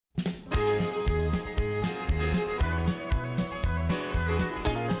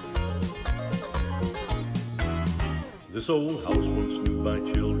This old house once knew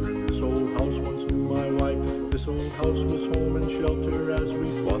my children, this old house once knew my wife. This old house was home and shelter as we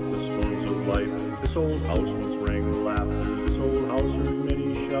fought the storms of life. This old house once rang with laughter, this old house heard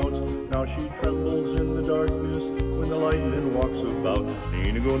many shouts. Now she trembles in the darkness when the lightning walks about.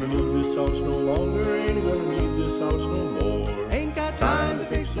 Ain't gonna need this house no longer, ain't gonna need this house no more. Ain't got time to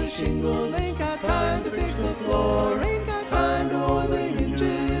fix the shingles, ain't got time to fix the floor, ain't got time to oil the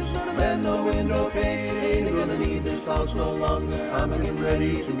hinges, gonna mend the window pane. Ain't gonna need this house no longer, I'm getting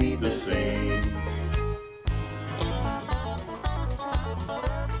ready to meet the saints.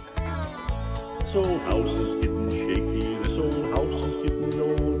 This old house is getting shaky, this old house is getting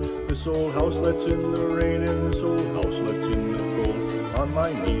old. This old house lets in the rain and this old house lets in the cold. On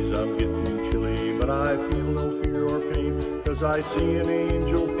my knees I'm getting chilly, but I feel no fear or pain, 'cause I see an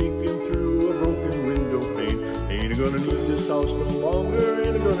angel peeking through a broken window pane. Ain't gonna need this house no longer,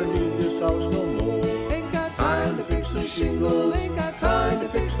 ain't gonna need this house no more. Ain't got time to fix the shingles, ain't got time to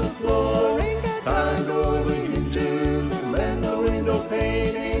fix the floor, ain't got time to oil the hinges, to mend the window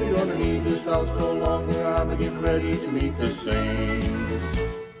pane. Ain't gonna need this house no longer, I'm getting ready to meet the saints.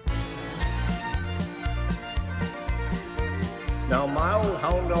 Now my old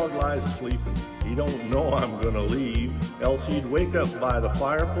hound dog lies sleeping. He don't know I'm gonna leave, else he'd wake up by the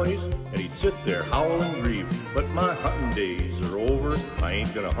fireplace and he'd sit there howl and grieve. But my hunting days are over, I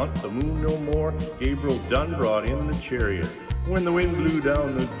ain't gonna hunt the moon no more. Gabriel done brought in the chariot when the wind blew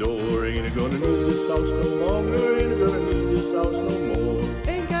down the door. Ain't gonna need this house no longer, ain't gonna need this house no more.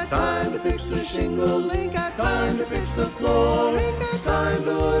 Ain't got time to fix the shingles, ain't got time to fix the floor, ain't got time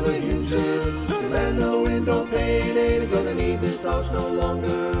to oil the hinges, to mend the window pane. Ain't gonna need this house no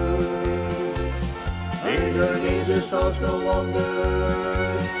longer, ain't gonna need this house no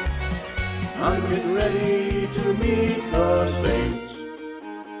longer, I'm getting ready to meet the